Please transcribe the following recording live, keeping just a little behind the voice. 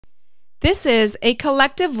This is a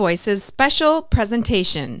Collective Voices special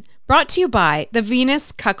presentation brought to you by the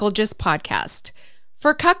Venus Cuckologist podcast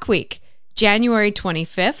for Cuck Week, January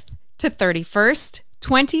 25th to 31st,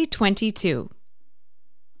 2022.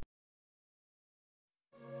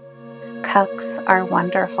 Cucks are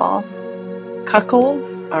wonderful.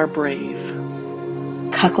 Cuckolds are brave.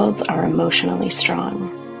 Cuckolds are emotionally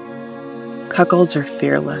strong. Cuckolds are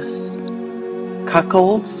fearless.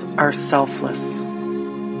 Cuckolds are selfless.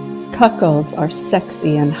 Cuckolds are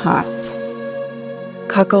sexy and hot.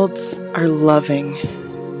 Cuckolds are loving.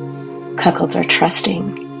 Cuckolds are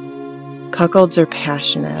trusting. Cuckolds are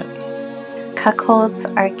passionate. Cuckolds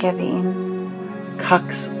are giving.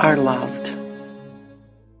 Cucks are loved.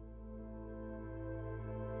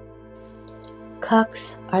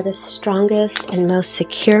 Cucks are the strongest and most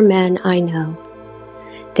secure men I know.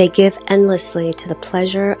 They give endlessly to the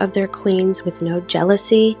pleasure of their queens with no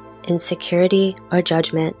jealousy, insecurity, or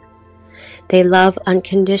judgment. They love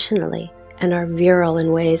unconditionally and are virile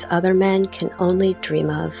in ways other men can only dream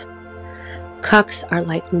of. Cucks are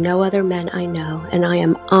like no other men I know, and I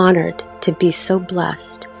am honored to be so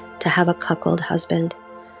blessed to have a cuckold husband,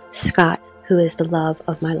 Scott, who is the love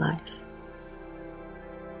of my life.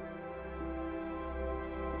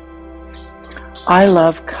 I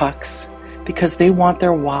love cucks because they want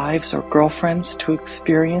their wives or girlfriends to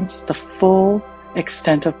experience the full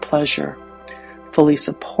extent of pleasure, fully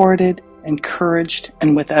supported, encouraged,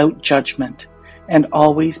 and without judgment, and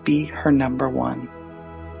always be her number one.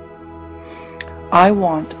 I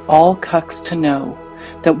want all cucks to know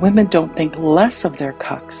that women don't think less of their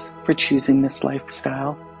cucks for choosing this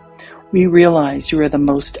lifestyle. We realize you are the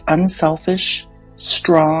most unselfish,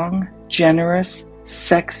 strong, generous,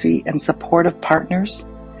 sexy, and supportive partners,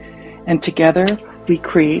 and together we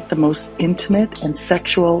create the most intimate and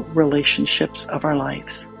sexual relationships of our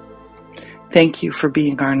lives. Thank you for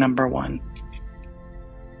being our number one.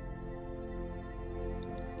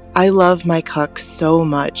 I love my cuck so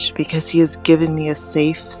much because he has given me a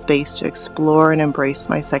safe space to explore and embrace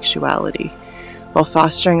my sexuality, while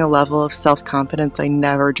fostering a level of self-confidence I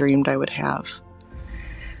never dreamed I would have.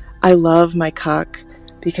 I love my cuck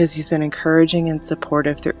because he's been encouraging and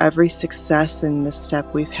supportive through every success and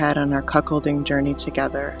misstep we've had on our cuckolding journey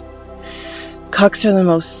together. Cucks are the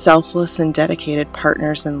most selfless and dedicated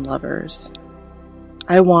partners and lovers.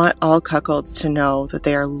 I want all cuckolds to know that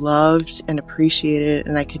they are loved and appreciated,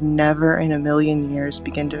 and I could never in a million years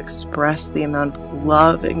begin to express the amount of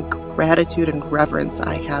love and gratitude and reverence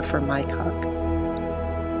I have for my cuck.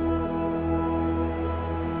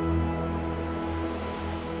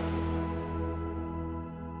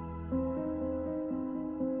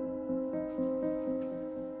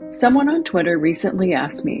 Someone on Twitter recently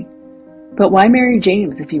asked me, but why marry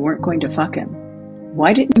James if you weren't going to fuck him?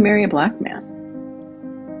 Why didn't you marry a black man?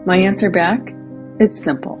 My answer back? It's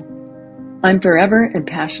simple. I'm forever and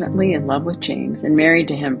passionately in love with James and married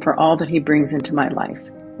to him for all that he brings into my life.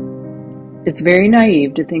 It's very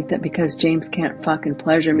naive to think that because James can't fuck and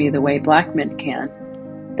pleasure me the way black men can,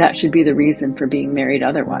 that should be the reason for being married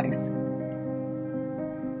otherwise.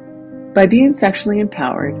 By being sexually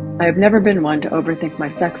empowered, I have never been one to overthink my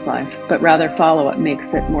sex life, but rather follow what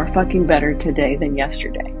makes it more fucking better today than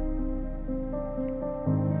yesterday.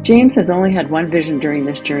 James has only had one vision during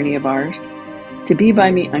this journey of ours: to be by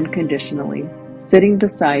me unconditionally, sitting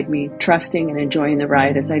beside me, trusting and enjoying the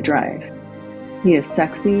ride as I drive. He is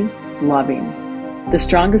sexy, loving, the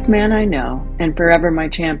strongest man I know, and forever my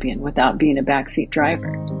champion without being a backseat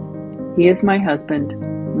driver. He is my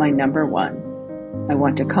husband, my number one. I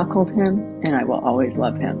want to cuckold him, and I will always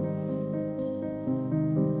love him.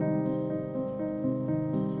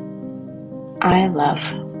 I love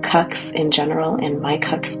cucks in general and my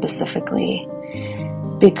cuck specifically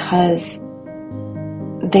because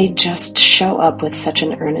they just show up with such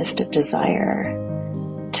an earnest desire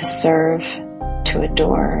to serve, to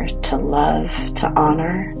adore, to love, to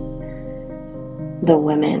honor the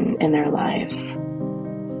women in their lives.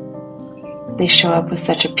 They show up with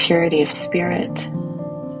such a purity of spirit,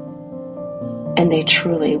 and they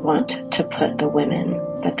truly want to put the women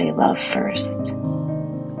that they love first.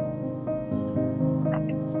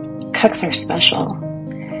 Cucks are special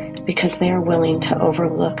because they are willing to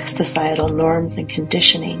overlook societal norms and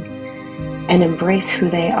conditioning and embrace who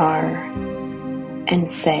they are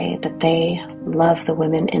and say that they love the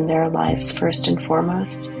women in their lives first and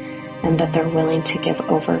foremost, and that they're willing to give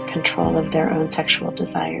over control of their own sexual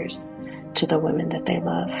desires to the women that they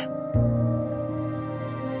love.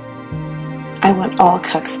 I want all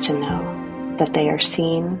cucks to know that they are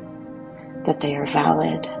seen, that they are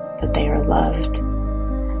valid, that they are loved,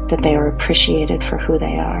 that they are appreciated for who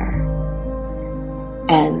they are,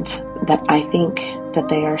 and that I think that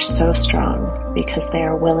they are so strong because they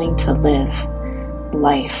are willing to live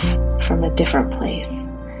life from a different place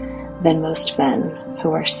than most men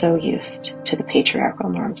who are so used to the patriarchal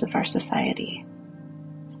norms of our society.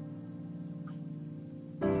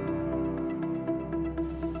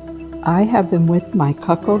 I have been with my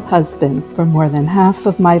cuckold husband for more than half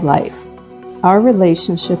of my life. Our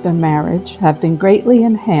relationship and marriage have been greatly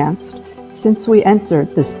enhanced since we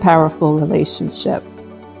entered this powerful relationship.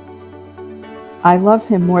 I love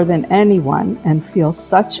him more than anyone and feel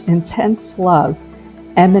such intense love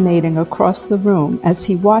emanating across the room as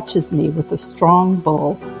he watches me with a strong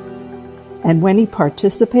bull. And when he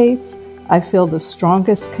participates, I feel the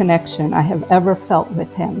strongest connection I have ever felt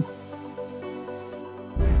with him.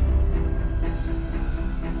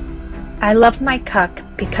 I love my cuck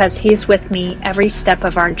because he's with me every step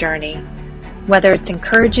of our journey, whether it's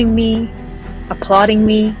encouraging me, applauding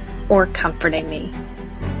me, or comforting me.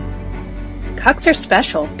 Cucks are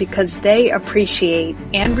special because they appreciate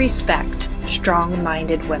and respect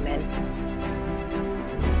strong-minded women.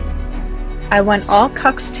 I want all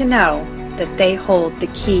cucks to know that they hold the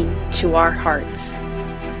key to our hearts.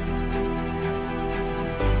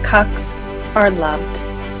 Cucks are loved.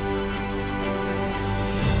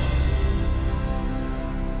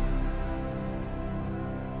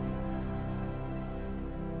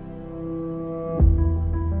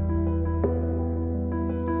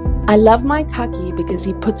 I love my cucky because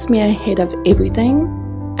he puts me ahead of everything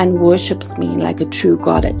and worships me like a true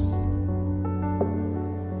goddess.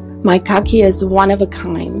 My cucky is one of a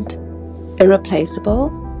kind, irreplaceable,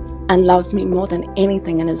 and loves me more than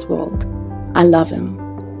anything in his world. I love him.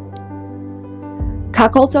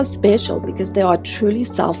 Cuckolds are special because they are truly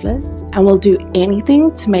selfless and will do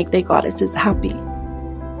anything to make their goddesses happy.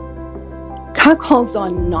 Cuckolds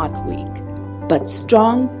are not weak, but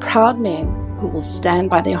strong, proud men who will stand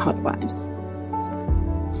by their hot wives.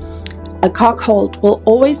 A cuckold will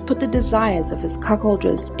always put the desires of his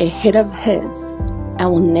cuckoldress ahead of his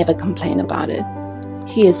and will never complain about it.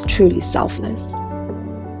 He is truly selfless.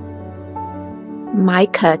 My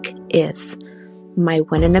cuck is my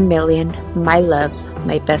one in a million, my love,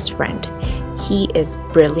 my best friend. He is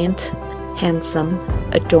brilliant, handsome,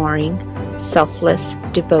 adoring, selfless,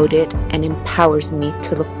 devoted, and empowers me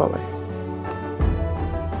to the fullest.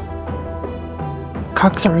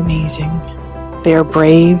 Cucks are amazing. They are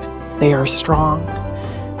brave, they are strong,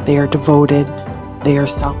 they are devoted, they are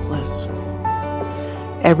selfless.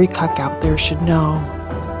 Every cuck out there should know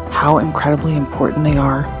how incredibly important they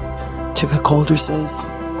are to cuckoldresses,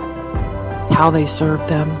 how they serve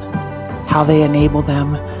them, how they enable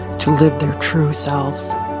them to live their true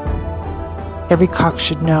selves. Every cuck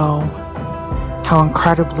should know how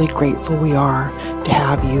incredibly grateful we are to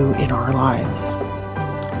have you in our lives.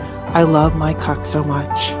 I love my cuck so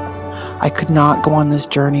much. I could not go on this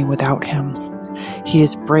journey without him. He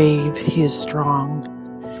is brave, he is strong.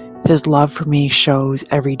 His love for me shows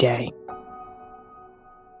every day.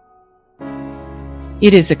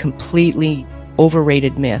 It is a completely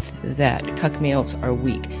overrated myth that cuck males are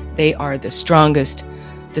weak. They are the strongest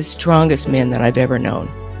men that I've ever known.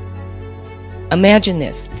 Imagine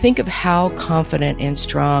this. Think of how confident and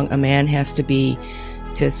strong a man has to be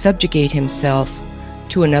to subjugate himself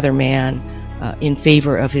to another man in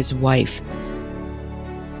favor of his wife.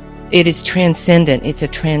 It is transcendent. It's a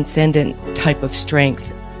transcendent type of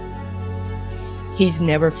strength. He's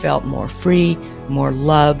never felt more free, more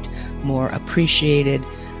loved, more appreciated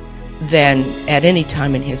than at any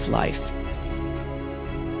time in his life.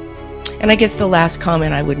 And I guess the last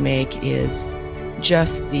comment I would make is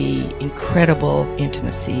just the incredible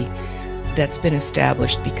intimacy that's been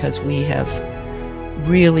established because we have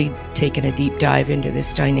really taken a deep dive into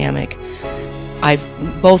this dynamic.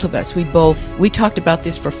 We talked about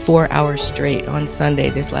this for 4 hours straight on Sunday,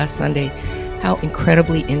 this last Sunday, how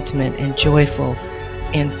incredibly intimate and joyful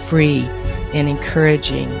and free and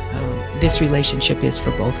encouraging this relationship is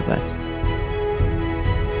for both of us.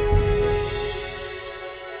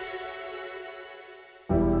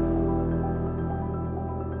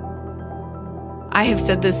 I have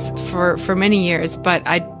said this for many years, but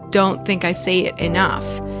I don't think I say it enough.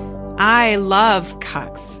 I love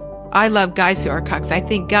cucks. I love guys who are cucks. I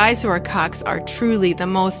think guys who are cucks are truly the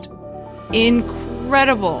most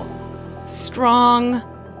incredible, strong,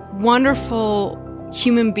 wonderful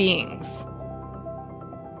human beings.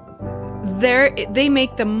 They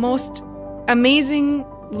make the most amazing,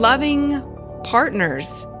 loving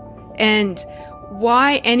partners. And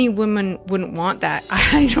why any woman wouldn't want that,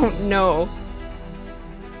 I don't know.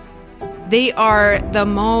 They are the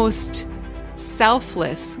most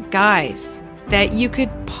selfless guys that you could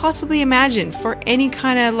possibly imagine for any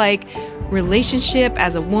kind of like relationship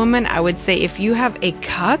as a woman. I would say if you have a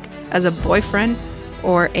cuck as a boyfriend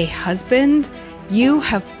or a husband, you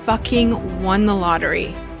have fucking won the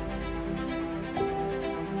lottery.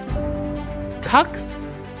 Cucks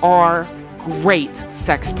are great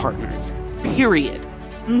sex partners, period.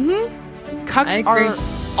 Cucks are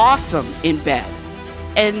awesome in bed.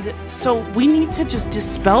 And so we need to just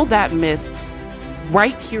dispel that myth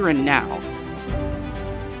right here and now.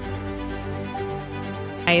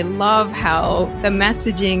 I love how the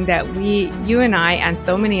messaging that you and I and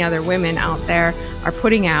so many other women out there are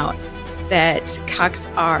putting out, that cucks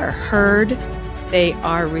are heard, they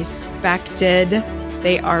are respected,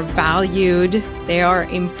 they are valued, they are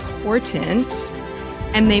important,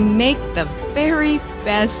 and they make the very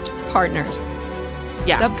best partners.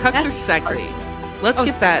 Yeah, cucks are sexy. Let's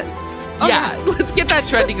get that. Let's get that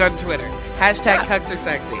trending on Twitter. Hashtag cucks are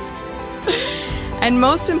sexy. And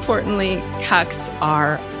most importantly, cucks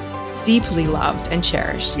are deeply loved and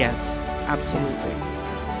cherished. Yes, absolutely.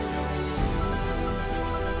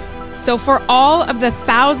 So for all of the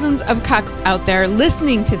thousands of cucks out there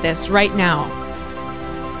listening to this right now,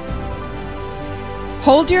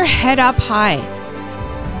 hold your head up high.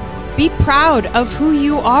 Be proud of who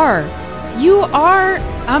you are. You are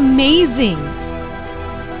amazing.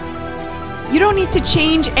 You don't need to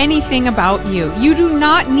change anything about you. You do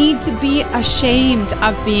not need to be ashamed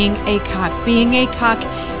of being a cuck. Being a cuck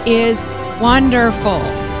is wonderful.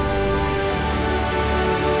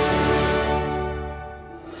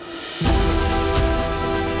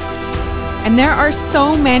 And there are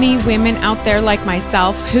so many women out there like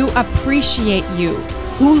myself who appreciate you,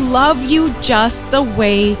 who love you just the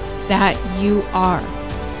way that you are.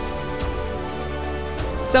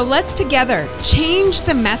 So let's together change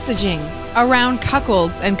the messaging around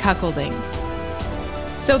cuckolds and cuckolding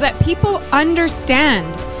so that people understand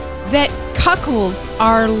that cuckolds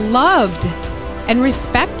are loved and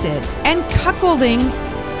respected, and cuckolding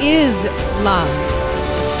is love.